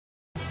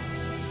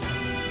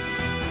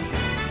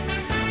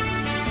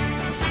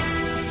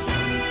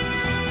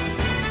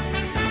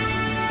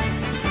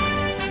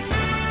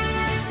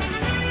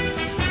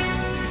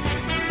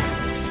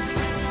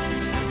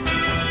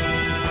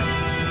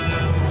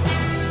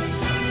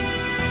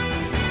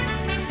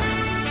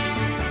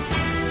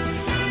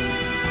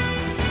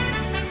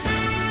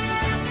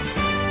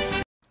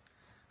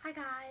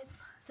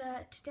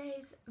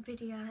Today's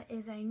video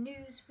is a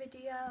news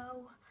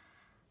video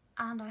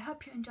and I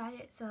hope you enjoy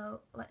it, so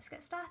let's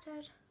get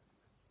started.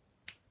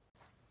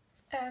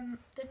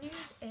 The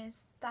news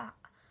is that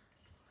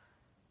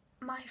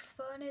my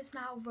phone is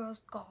now rose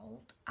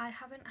gold. I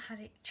haven't had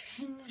it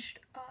changed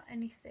or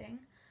anything.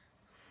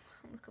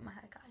 Look at my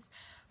hair, guys.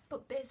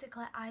 But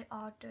basically I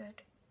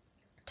ordered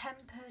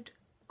tempered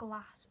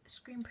glass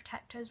screen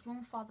protectors,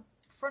 one for the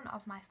front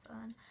of my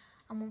phone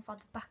and one for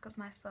the back of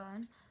my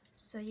phone.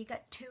 So you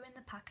get two in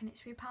the pack and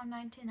it's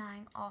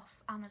 £3.99 off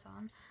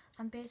Amazon.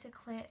 And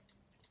basically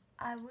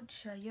I would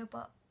show you,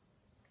 but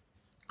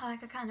I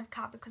kind of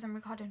can't because I'm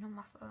recording on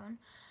my phone.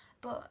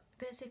 But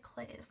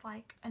basically it's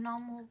like a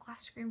normal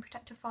glass screen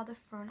protector for the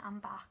front and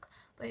back,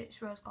 but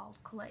it's rose gold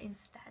colour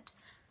instead.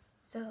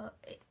 So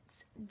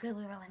it's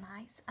really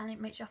nice and it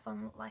makes your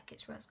phone look like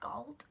it's rose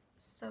gold.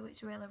 So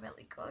it's really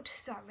good,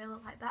 so I really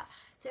like that.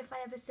 So if I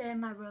ever say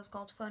my rose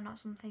gold phone or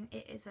something,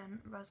 it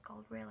isn't rose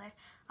gold really.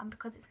 And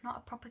because it's not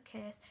a proper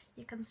case,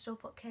 you can still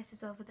put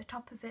cases over the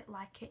top of it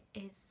like it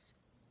is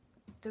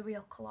the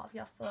real colour of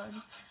your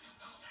phone.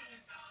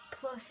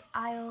 Plus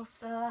I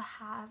also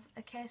have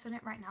a case on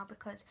it right now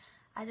because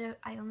I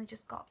only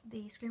just got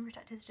the screen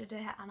protectors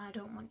today and I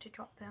don't want to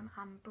drop them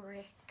and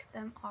break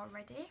them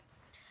already.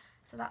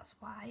 So that's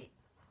why.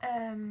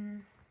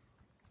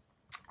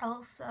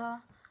 Also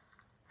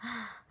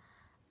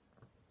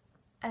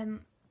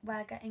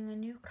we're getting a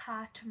new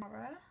car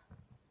tomorrow,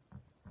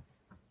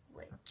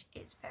 which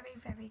is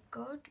very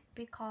good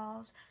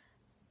because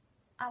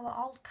our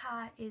old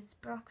car is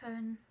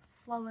broken,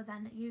 slower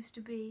than it used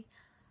to be,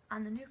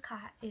 and the new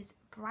car is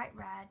bright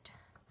red.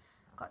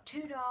 Got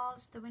two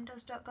doors, the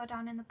windows don't go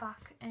down in the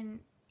back, and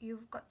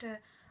you've got to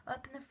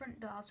open the front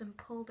doors and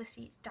pull the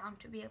seats down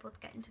to be able to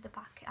get into the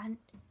back. And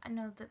I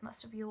know that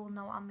most of you will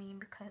know what I mean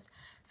because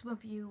some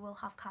of you will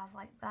have cars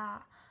like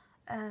that.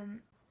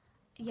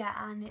 Yeah,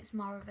 and it's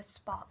more of a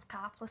sports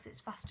car, plus it's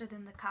faster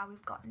than the car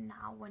we've got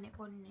now when it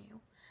was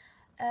new.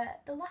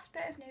 The last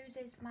bit of news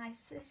is my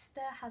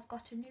sister has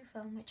got a new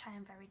phone, which I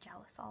am very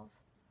jealous of.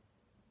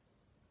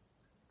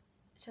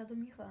 Show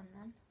them your phone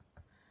then.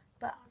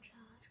 But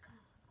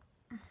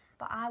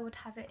I would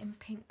have it in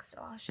pink,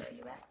 so I'll show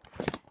you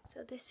it.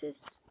 So this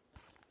is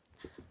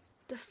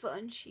the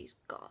phone she's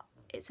got.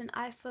 It's an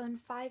iPhone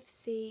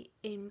 5C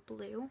in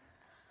blue.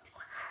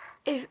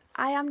 If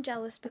I am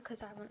jealous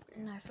because I want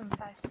an iPhone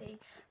 5C,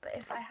 but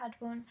if I had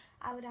one,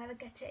 I would either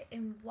get it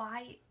in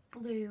white,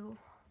 blue,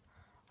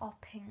 or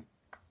pink.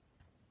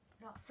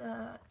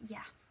 So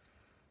yeah.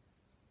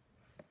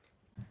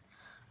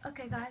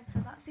 Okay guys, so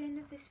that's the end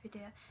of this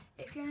video.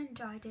 If you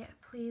enjoyed it,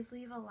 please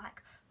leave a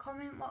like,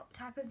 comment what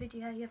type of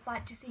video you'd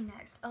like to see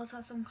next, also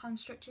some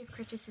constructive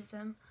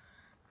criticism,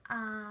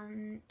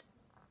 and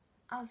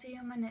I'll see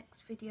you in my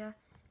next video.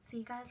 See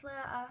you guys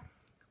later.